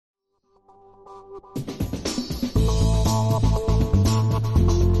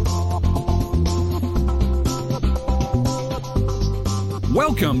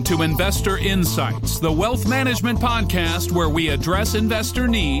Welcome to Investor Insights, the wealth management podcast where we address investor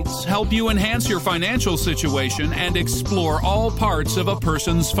needs, help you enhance your financial situation, and explore all parts of a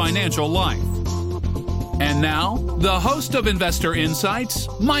person's financial life. And now, the host of Investor Insights,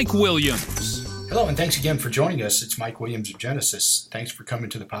 Mike Williams. Hello, and thanks again for joining us. It's Mike Williams of Genesis. Thanks for coming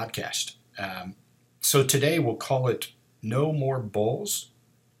to the podcast. So today we'll call it No More Bulls.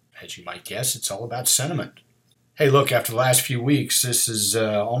 As you might guess, it's all about sentiment. Hey, look, after the last few weeks, this is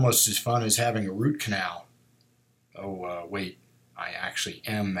almost as fun as having a root canal. Wait, I actually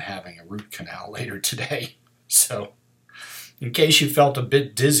am having a root canal later today. So, in case you felt a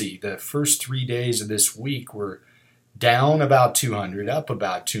bit dizzy, the first 3 days of this week were down about 200, up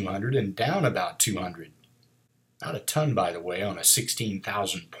about 200, and down about 200. Not a ton, by the way, on a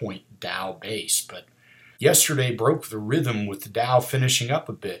 16,000-point Dow base, but yesterday broke the rhythm with the Dow finishing up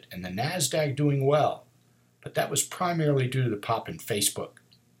a bit and the NASDAQ doing well. But that was primarily due to the pop in Facebook.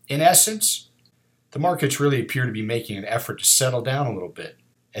 In essence, the markets really appear to be making an effort to settle down a little bit.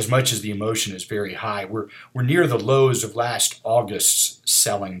 As much as the emotion is very high, we're near the lows of last August's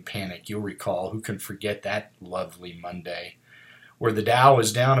selling panic. You'll recall, who can forget that lovely Monday, where the Dow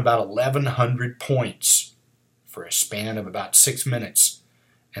was down about 1,100 points for a span of about 6 minutes,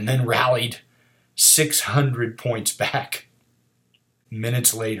 and then rallied 600 points back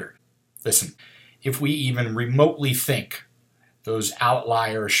minutes later. Listen, if we even remotely think those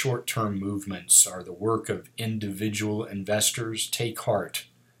outlier short-term movements are the work of individual investors, take heart.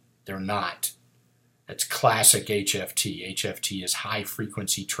 They're not. That's classic HFT. HFT is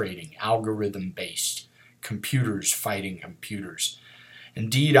high-frequency trading, algorithm-based, computers fighting computers.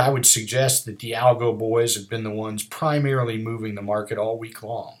 Indeed, I would suggest that the algo boys have been the ones primarily moving the market all week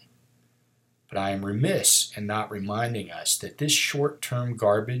long. But I am remiss in not reminding us that this short-term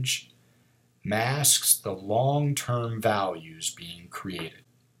garbage masks the long-term values being created.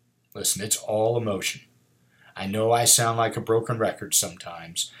 Listen, it's all emotion. I know I sound like a broken record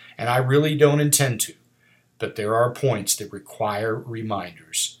sometimes, and I really don't intend to, but there are points that require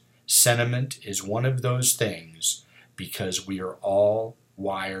reminders. Sentiment is one of those things because we are all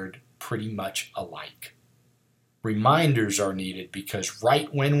wired pretty much alike. Reminders are needed because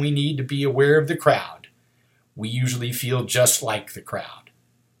right when we need to be aware of the crowd, we usually feel just like the crowd,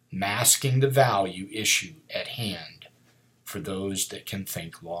 masking the value issue at hand for those that can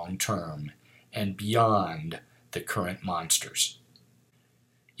think long-term and beyond the current monsters.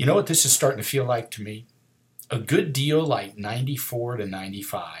 You know what this is starting to feel like to me? A good deal like 94 to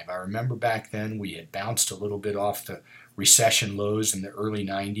 95. I remember back then we had bounced a little bit off the recession lows in the early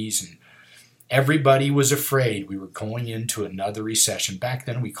 90s, and everybody was afraid we were going into another recession. Back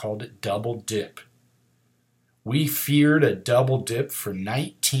then we called it double dip. We feared a double dip for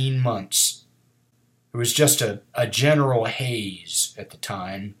 19 months. It was just a general haze at the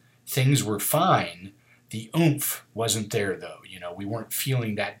time. Things were fine. The oomph wasn't there, though. We weren't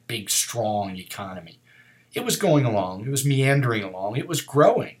feeling that big, strong economy. It was going along. It was meandering along. It was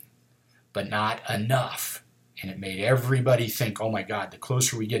growing, but not enough. And it made everybody think, oh my God, the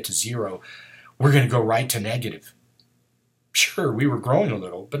closer we get to zero, we're going to go right to negative. Sure, we were growing a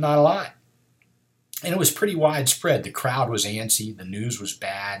little, but not a lot. And it was pretty widespread. The crowd was antsy, the news was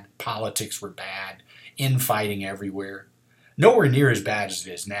bad, politics were bad, infighting everywhere. Nowhere near as bad as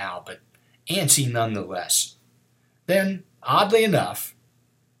it is now, but antsy nonetheless. Then, oddly enough,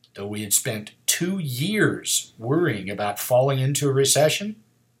 though we had spent 2 years worrying about falling into a recession,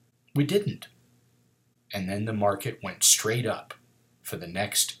 we didn't. And then the market went straight up for the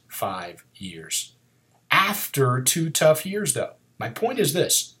next 5 years. After 2 tough years, though. My point is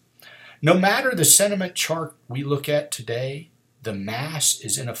this. No matter the sentiment chart we look at today, the mass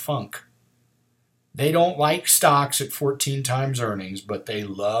is in a funk. They don't like stocks at 14 times earnings, but they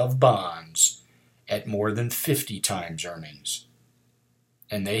love bonds at more than 50 times earnings.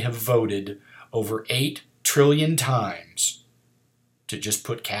 And they have voted over 8 trillion times to just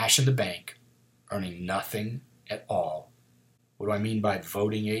put cash in the bank, earning nothing at all. What do I mean by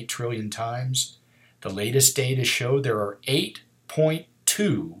voting 8 trillion times? The latest data show there are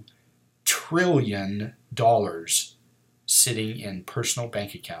 $8.2 trillion sitting in personal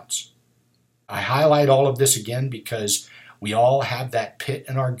bank accounts. I highlight all of this again because we all have that pit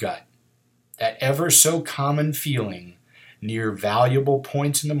in our gut, that ever so common feeling near valuable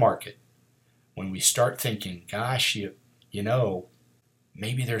points in the market when we start thinking, gosh, you know,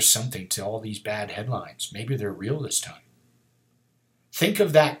 maybe there's something to all these bad headlines. Maybe they're real this time. Think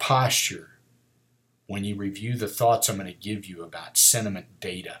of that posture when you review the thoughts I'm going to give you about sentiment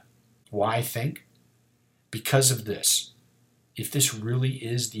data. Why I think? Because of this. If this really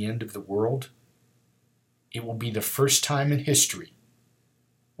is the end of the world, it will be the first time in history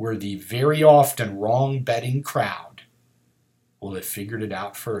where the very often wrong betting crowd will have figured it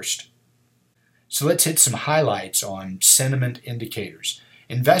out first. So let's hit some highlights on sentiment indicators.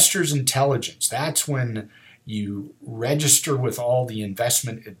 Investors' intelligence, that's when you register with all the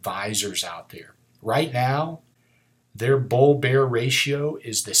investment advisors out there. Right now, their bull-bear ratio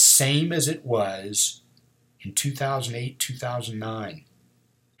is the same as it was in 2008, 2009.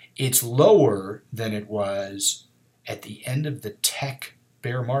 It's lower than it was at the end of the tech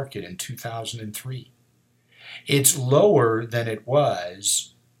bear market in 2003. It's lower than it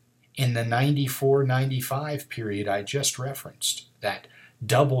was in the 94-95 period I just referenced, that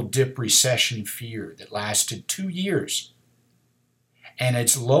double-dip recession fear that lasted 2 years. And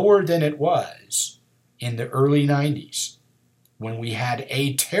it's lower than it was in the early 90s when we had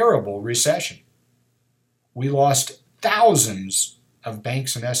a terrible recession. We lost thousands of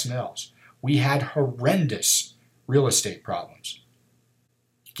banks and S&Ls. We had horrendous real estate problems.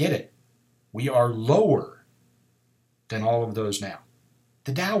 Get it? We are lower than all of those now.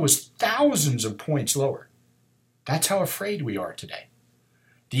 The Dow was thousands of points lower. That's how afraid we are today.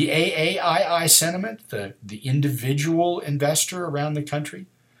 The AAII sentiment, the individual investor around the country,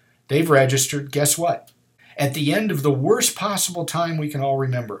 they've registered, guess what? At the end of the worst possible time we can all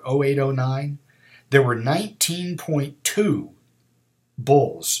remember, 08-09, there were 19.2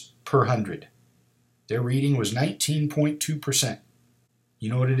 bulls per 100. Their reading was 19.2%. You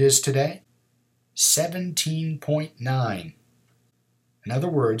know what it is today? 17.9. In other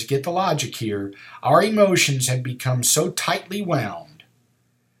words, get the logic here, our emotions have become so tightly wound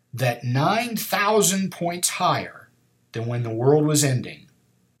that 9,000 points higher than when the world was ending,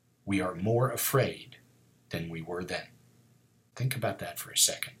 we are more afraid than we were then. Think about that for a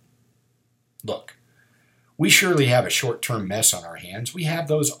second. Look, we surely have a short-term mess on our hands. We have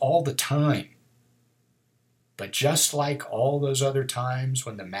those all the time. But just like all those other times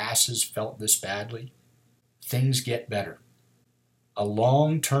when the masses felt this badly, things get better. A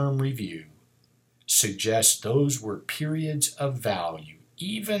long-term review suggests those were periods of value,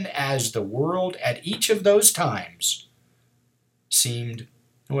 even as the world at each of those times seemed,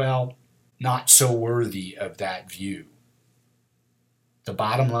 well, not so worthy of that view. The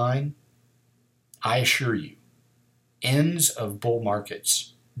bottom line, I assure you, ends of bull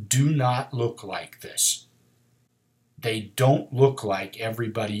markets do not look like this. They don't look like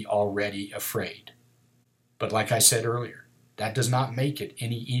everybody already afraid. But like I said earlier, that does not make it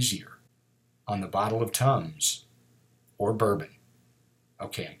any easier on the bottle of Tums or bourbon.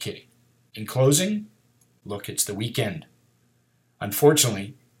 Okay, I'm kidding. In closing, look, it's the weekend.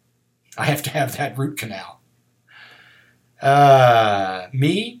 Unfortunately, I have to have that root canal. I'm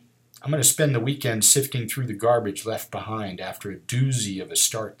going to spend the weekend sifting through the garbage left behind after a doozy of a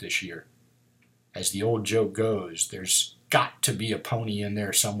start this year. As the old joke goes, there's got to be a pony in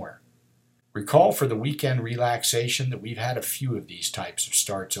there somewhere. Recall for the weekend relaxation that we've had a few of these types of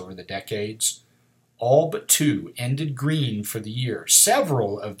starts over the decades. All but 2 ended green for the year.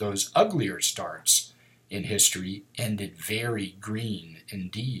 Several of those uglier starts in history ended very green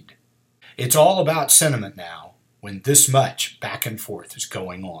indeed. It's all about sentiment now when this much back and forth is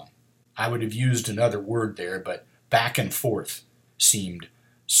going on. I would have used another word there, but back and forth seemed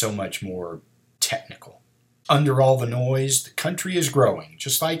so much more technical. Under all the noise, the country is growing,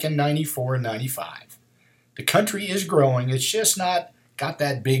 just like in 94 and 95. The country is growing, it's just not got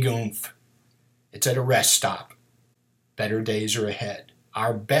that big oomph. It's at a rest stop. Better days are ahead.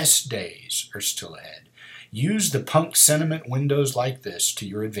 Our best days are still ahead. Use the punk sentiment windows like this to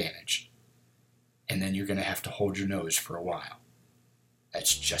your advantage, and then you're going to have to hold your nose for a while.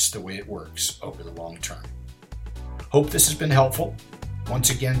 That's just the way it works over the long term. Hope this has been helpful. Once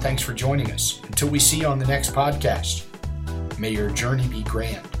again, thanks for joining us. Until we see you on the next podcast, may your journey be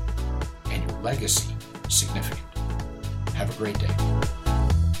grand and your legacy significant. Have a great day.